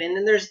it right. And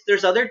then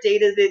there's other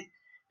data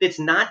that's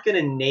not going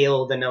to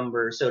nail the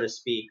number, so to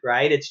speak,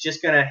 right? It's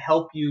just going to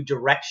help you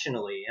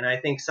directionally. And I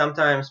think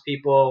sometimes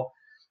people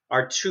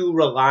are too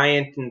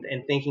reliant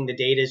and thinking the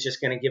data is just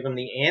going to give them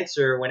the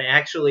answer, when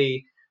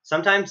actually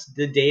sometimes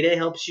the data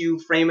helps you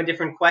frame a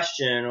different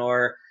question,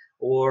 or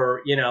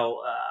or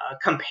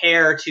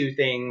compare two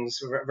things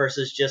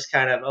versus just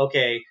kind of,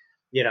 okay,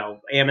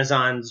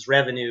 Amazon's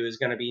revenue is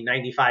going to be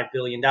 $95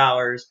 billion,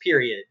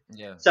 period.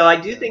 Yeah. So I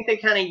do Yeah. think they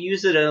kind of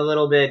use it a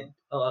little bit.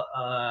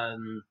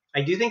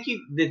 I do think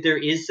that there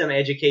is some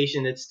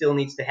education that still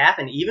needs to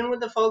happen, even with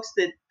the folks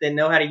that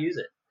know how to use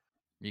it.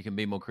 You can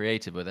be more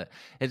creative with it.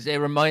 It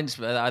reminds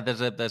me.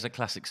 There's a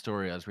classic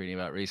story I was reading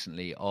about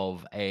recently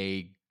of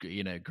a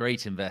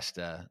great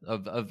investor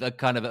of the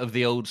kind of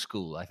the old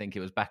school. I think it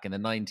was back in the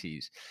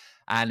 90s,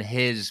 and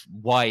his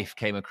wife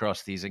came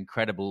across these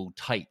incredible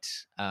tight.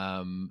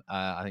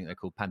 I think they're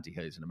called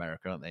pantyhose in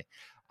America, aren't they?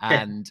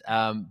 And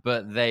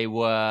but they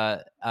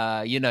were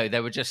they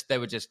were just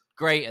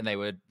great, and they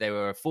were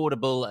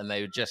affordable, and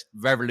they were just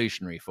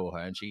revolutionary for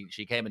her. And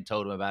she came and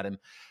told him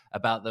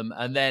about them,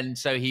 and then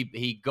so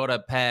he got a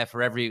pair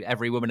for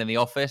every woman in the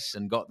office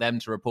and got them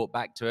to report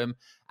back to him,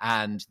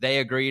 and they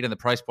agreed, and the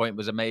price point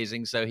was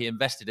amazing, so he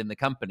invested in the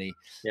company.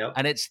 Yep.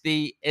 And it's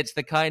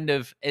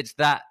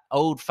that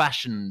old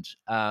fashioned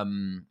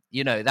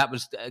that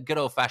was a good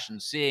old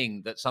fashioned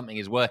seeing that something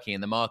is working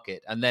in the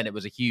market, and then it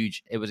was a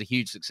huge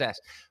success.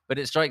 But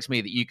it strikes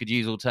me that you could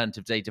use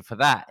alternative data for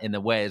that in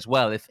a way as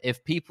well.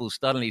 If people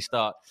suddenly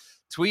start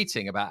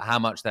tweeting about how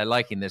much they're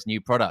liking this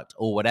new product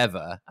or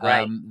whatever,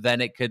 Right.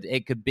 then it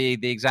could be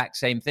the exact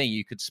same thing.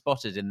 You could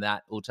spot it in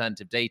that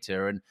alternative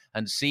data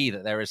and see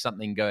that there is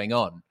something going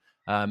on.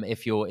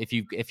 If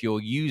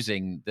you're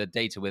using the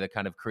data with a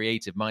kind of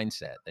creative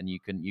mindset, then you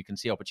can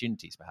see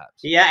opportunities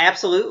perhaps. Yeah,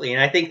 absolutely.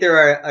 And I think there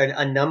are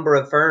a number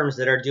of firms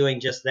that are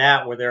doing just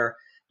that, where they're,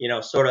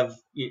 sort of,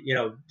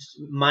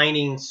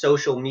 mining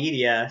social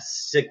media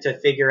to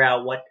figure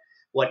out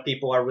what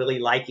people are really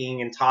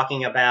liking and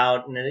talking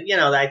about. And,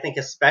 I think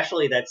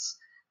especially that's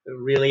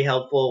really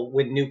helpful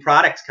when new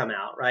products come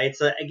out, right?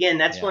 So again,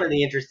 that's Yeah. one of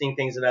the interesting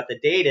things about the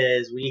data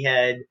is we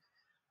had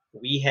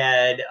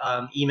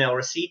email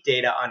receipt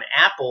data on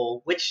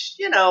Apple, which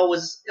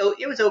was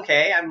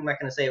okay. I'm not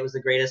going to say it was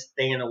the greatest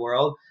thing in the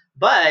world,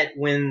 but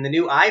when the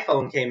new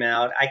iPhone came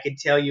out, I could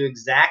tell you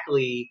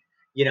exactly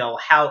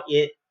how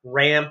it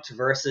ramped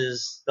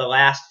versus the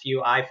last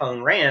few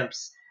iPhone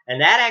ramps, and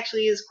that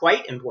actually is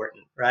quite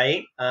important,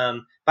 right?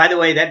 By the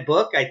way, that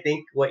book, I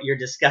think what you're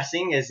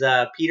discussing is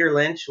Peter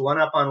Lynch, One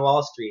Up on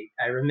Wall Street.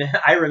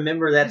 I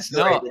remember that It's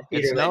story not. that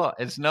It's Peter Lynch. not.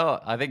 It's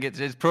not. I think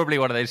it's probably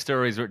one of those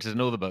stories which is in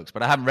all the books,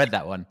 but I haven't read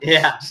that one.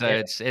 Yeah,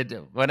 So yeah,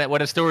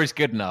 when a story's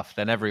good enough,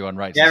 then everyone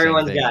writes the same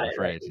everyone's thing, got I'm it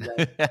right.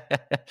 afraid.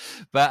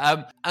 Exactly.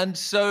 But and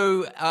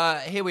so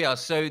here we are.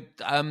 So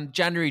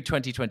January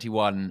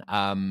 2021,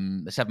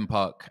 Seven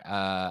Park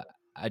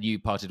and you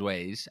parted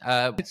ways.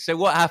 So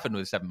what happened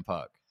with Seven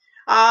Park?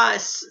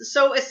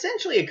 So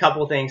essentially, a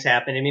couple things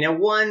happened. I mean,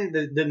 one,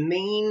 the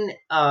main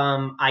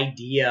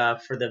idea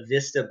for the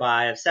Vista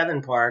buy of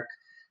Seven Park,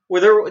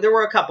 well, there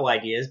were a couple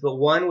ideas, but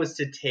one was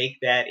to take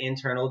that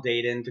internal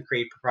data and to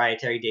create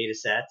proprietary data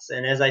sets.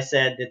 And as I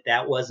said,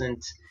 that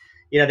wasn't,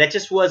 that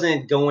just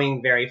wasn't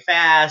going very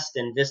fast,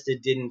 and Vista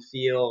didn't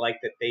feel like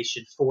that they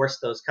should force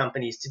those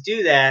companies to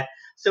do that.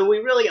 So we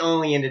really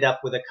only ended up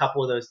with a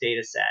couple of those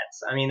data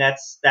sets. I mean,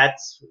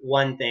 that's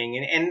one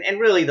thing, and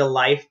really the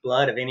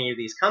lifeblood of any of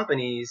these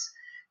companies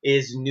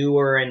is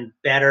newer and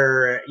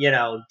better,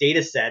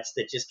 data sets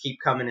that just keep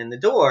coming in the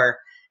door.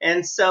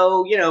 And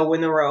so,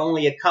 when there were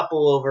only a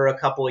couple over a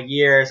couple of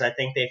years, I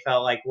think they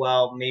felt like,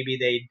 well, maybe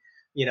they'd,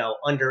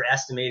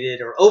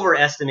 underestimated or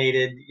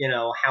overestimated,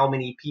 how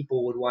many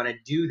people would want to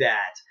do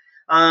that.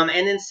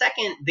 And then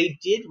second, they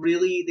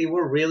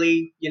were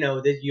really,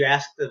 that you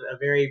asked a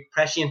very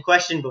prescient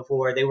question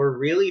before, they were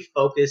really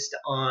focused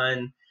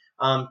on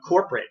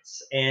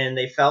corporates. And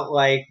they felt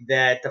like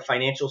that the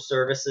financial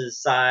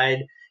services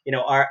side,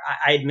 I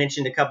had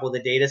mentioned a couple of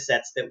the data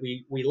sets that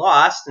we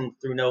lost, and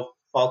through no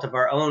fault of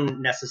our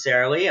own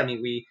necessarily. I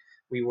mean, we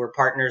were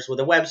partners with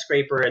a web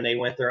scraper and they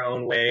went their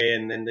own way,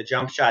 and then the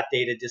jump shot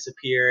data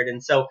disappeared.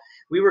 And so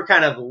we were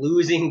kind of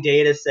losing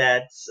data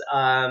sets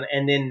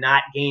and then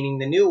not gaining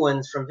the new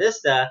ones from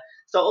Vista.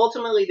 So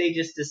ultimately, they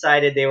just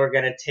decided they were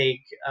going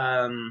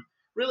to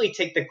really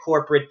take the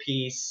corporate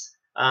piece,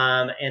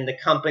 and the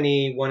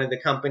company, one of the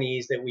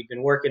companies that we've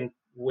been working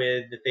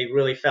with that they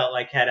really felt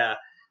like had a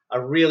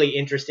really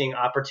interesting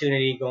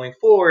opportunity going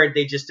forward.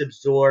 They just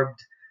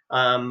absorbed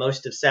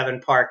most of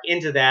Seven Park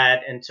into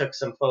that and took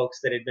some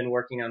folks that had been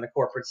working on the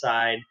corporate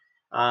side,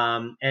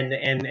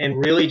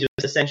 and really just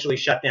essentially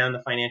shut down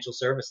the financial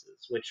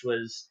services, which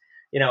was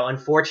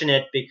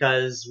unfortunate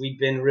because we'd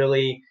been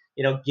really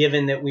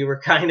given that we were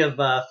kind of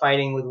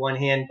fighting with one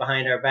hand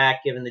behind our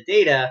back given the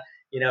data.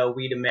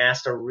 We'd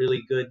amassed a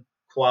really good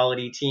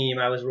quality team.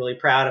 I was really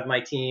proud of my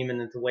team and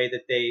the way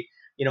that they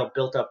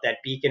built up that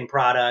Beacon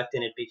product,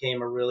 and it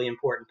became a really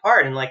important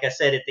part. And like I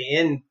said, at the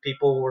end,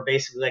 people were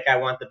basically like, I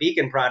want the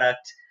Beacon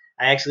product.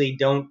 I actually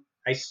don't,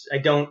 I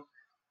don't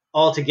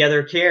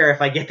altogether care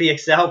if I get the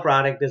Excel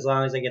product as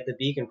long as I get the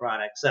Beacon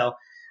product. So,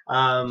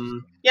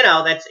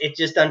 it's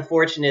just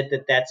unfortunate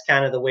that that's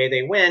kind of the way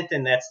they went.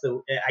 And I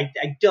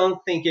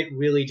don't think it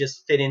really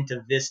just fit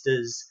into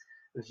Vista's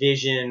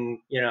vision,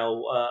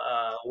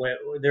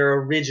 their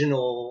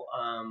original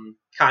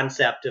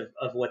concept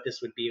of what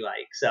this would be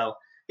like. So,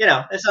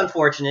 it's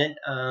unfortunate,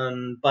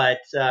 but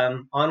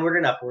onward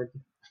and upward.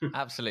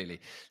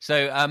 Absolutely.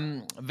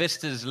 So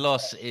Vista's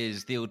loss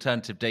is the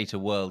alternative data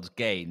world's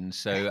gain.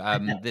 So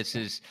this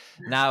is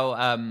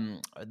now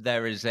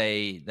there is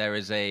a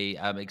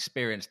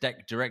experienced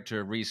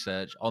director of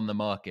research on the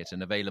market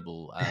and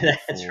available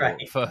That's right.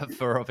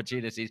 for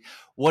opportunities.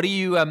 What do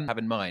you have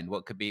in mind?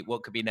 What could be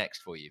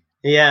next for you?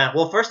 Yeah.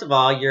 Well, first of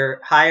all, you're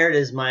hired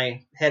as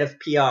my head of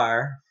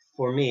PR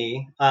for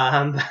me.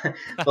 But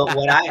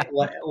what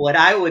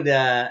I would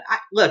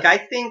look, I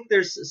think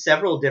there's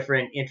several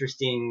different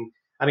interesting.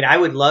 I mean, I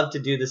would love to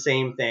do the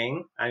same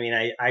thing. I mean,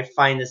 I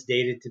find this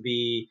data to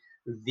be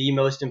the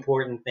most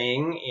important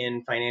thing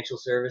in financial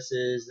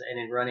services and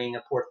in running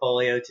a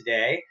portfolio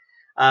today.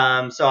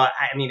 So I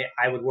mean,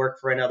 I would work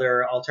for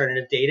another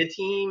alternative data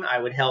team. I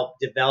would help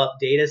develop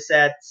data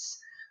sets.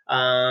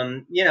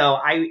 I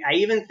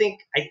even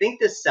think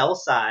the sell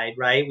side,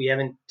 right? We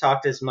haven't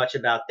talked as much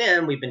about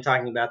them. We've been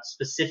talking about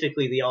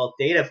specifically the alt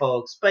data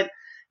folks, but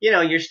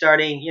you're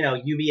starting.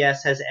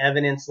 UBS has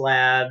evidence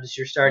labs.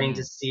 You're starting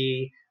to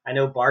see. I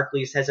know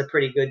Barclays has a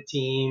pretty good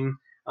team,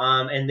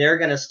 and they're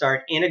going to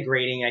start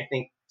integrating, I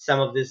think, some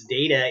of this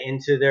data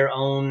into their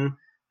own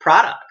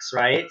products,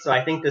 right? So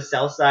I think the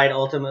sell side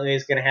ultimately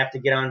is going to have to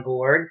get on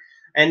board.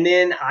 And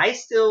then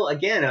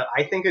again,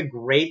 I think a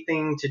great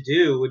thing to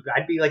do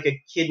I'd be like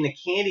a kid in a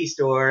candy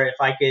store if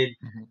I could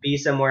be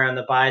somewhere on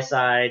the buy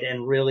side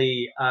and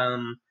really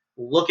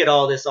look at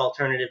all this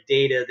alternative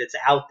data that's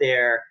out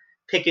there,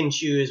 pick and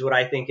choose what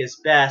I think is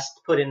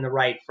best, put it in the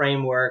right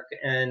framework,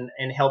 and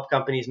help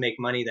companies make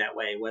money that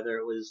way. Whether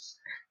it was,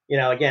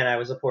 again, I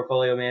was a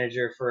portfolio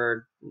manager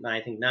for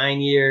I think 9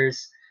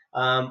 years,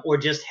 or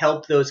just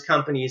help those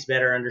companies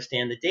better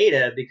understand the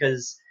data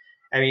because.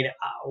 I mean,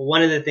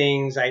 one of the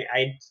things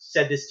I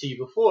said this to you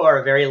before,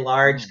 a very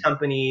large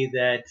company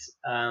that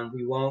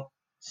we won't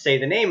say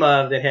the name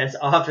of that has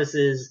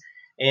offices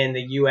in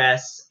the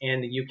US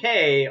and the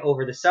UK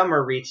over the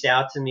summer reached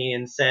out to me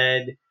and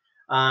said,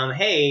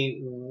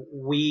 hey,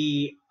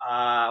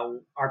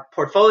 our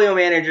portfolio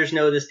managers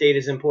know this data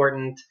is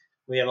important.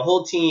 We have a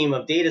whole team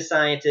of data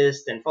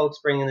scientists and folks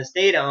bringing this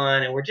data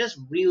on, and we're just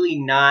really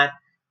not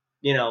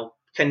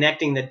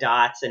connecting the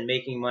dots and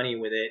making money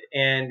with it.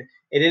 And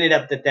it ended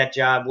up that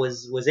job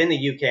was in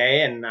the UK,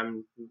 and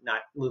I'm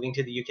not moving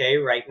to the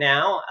UK right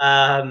now.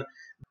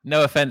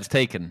 No offense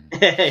taken.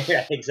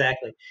 Yeah,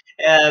 exactly.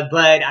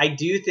 But I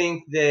do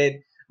think that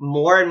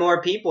more and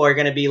more people are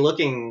going to be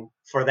looking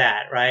for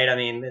that, right? I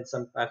mean,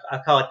 I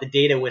call it the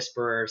data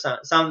whisperer,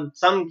 some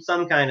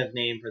kind of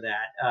name for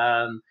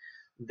that.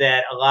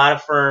 That a lot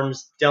of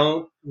firms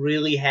don't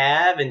really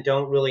have and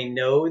don't really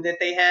know that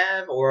they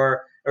have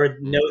or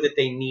know that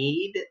they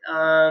need.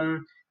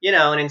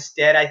 And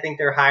instead, I think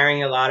they're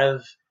hiring a lot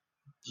of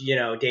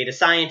data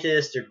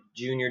scientists or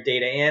junior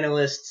data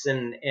analysts,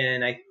 and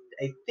I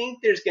think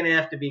there's going to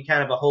have to be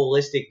kind of a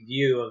holistic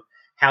view of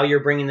how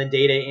you're bringing the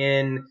data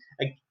in.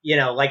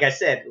 Like I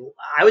said,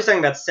 I was talking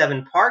about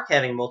Seven Park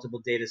having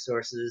multiple data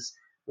sources.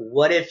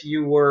 What if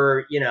you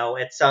were,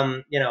 at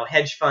some,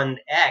 hedge fund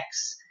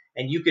X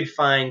and you could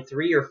find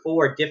 3 or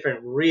 4 different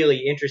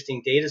really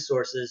interesting data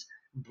sources,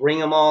 bring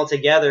them all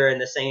together in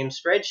the same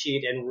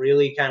spreadsheet and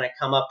really kind of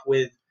come up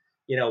with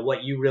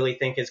what you really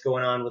think is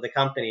going on with the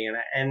company,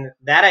 and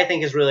that I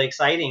think is really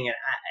exciting.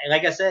 And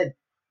like I said,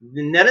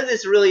 none of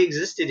this really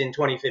existed in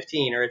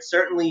 2015, or it's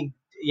certainly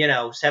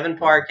Seven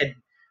Park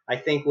I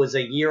think was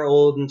a year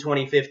old in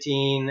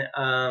 2015,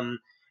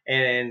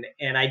 and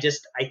I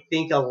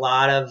think a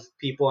lot of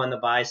people on the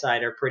buy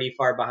side are pretty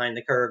far behind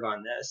the curve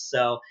on this,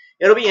 so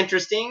it'll be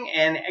interesting.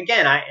 And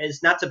again,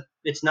 it's not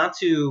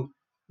to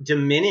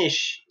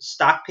diminish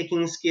stock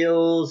picking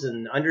skills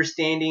and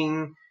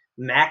understanding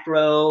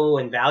macro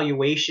and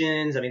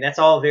valuations. I mean, that's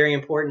all very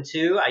important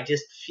too. I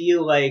just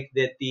feel like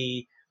that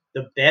the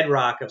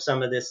bedrock of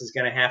some of this is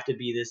going to have to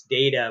be this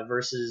data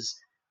versus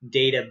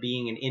data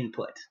being an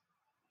input.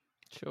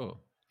 Sure.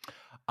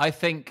 I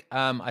think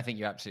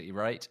you're absolutely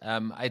right.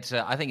 I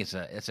think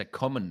it's a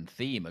common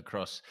theme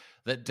across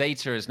that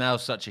data is now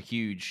such a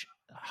huge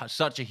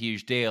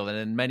deal, and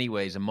in many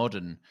ways a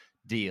modern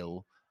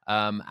deal.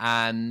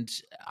 And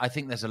I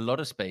think there's a lot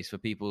of space for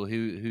people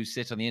who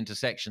sit on the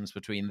intersections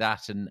between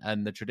that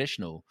and the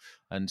traditional.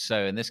 And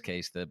so in this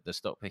case, the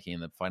stock picking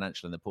and the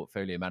financial and the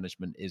portfolio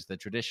management is the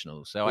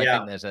traditional. So I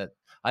think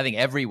I think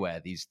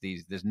everywhere this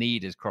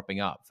need is cropping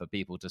up for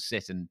people to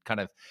sit and kind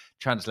of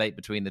translate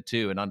between the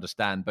two and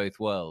understand both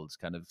worlds,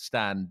 kind of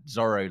stand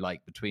Zorro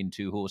like between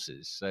two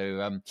horses.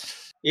 So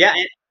yeah.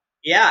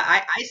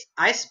 Yeah,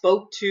 I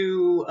spoke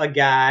to a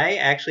guy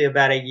actually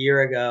about a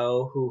year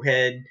ago who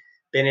had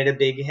been at a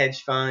big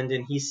hedge fund,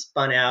 and he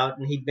spun out,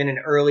 and he'd been an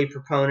early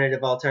proponent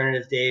of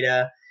alternative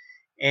data.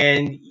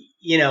 And,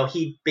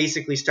 he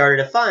basically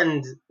started a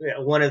fund,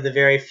 one of the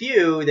very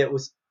few that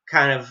was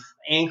kind of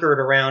anchored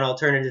around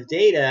alternative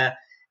data.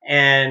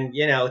 And,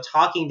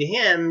 talking to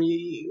him,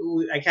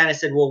 I kind of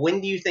said, well, when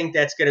do you think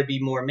that's going to be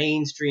more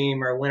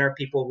mainstream, or when are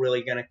people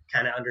really going to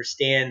kind of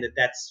understand that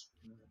that's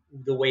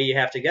the way you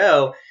have to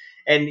go?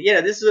 And,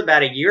 this is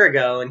about a year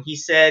ago. And he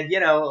said,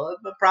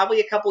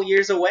 probably a couple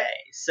years away.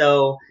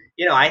 So,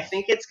 I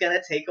think it's going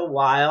to take a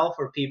while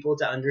for people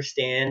to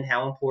understand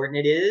how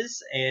important it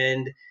is.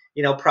 And,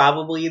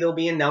 probably there'll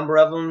be a number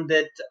of them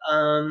that,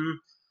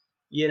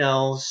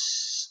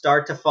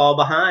 start to fall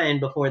behind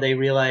before they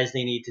realize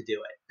they need to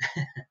do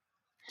it.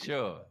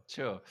 Sure,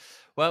 sure.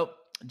 Well,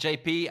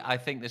 JP, I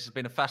think this has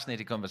been a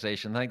fascinating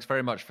conversation. Thanks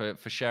very much for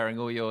sharing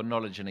all your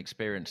knowledge and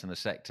experience in the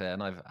sector,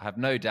 and I have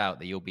no doubt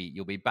that you'll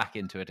be back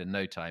into it in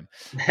no time.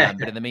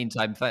 But in the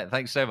meantime,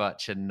 thanks so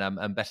much,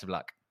 and best of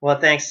luck. Well,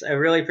 thanks. I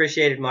really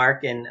appreciate it,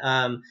 Mark,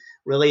 and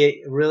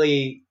really,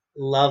 really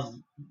love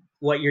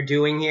what you're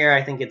doing here.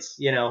 I think it's,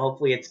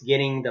 hopefully it's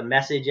getting the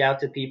message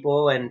out to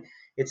people, and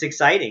it's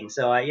exciting.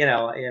 So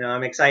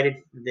I'm excited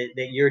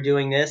that you're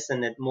doing this,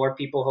 and that more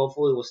people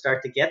hopefully will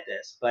start to get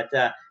this. But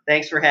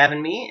thanks for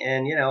having me,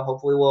 and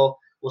hopefully we'll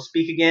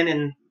speak again,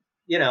 and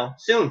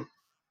soon.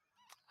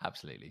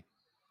 Absolutely.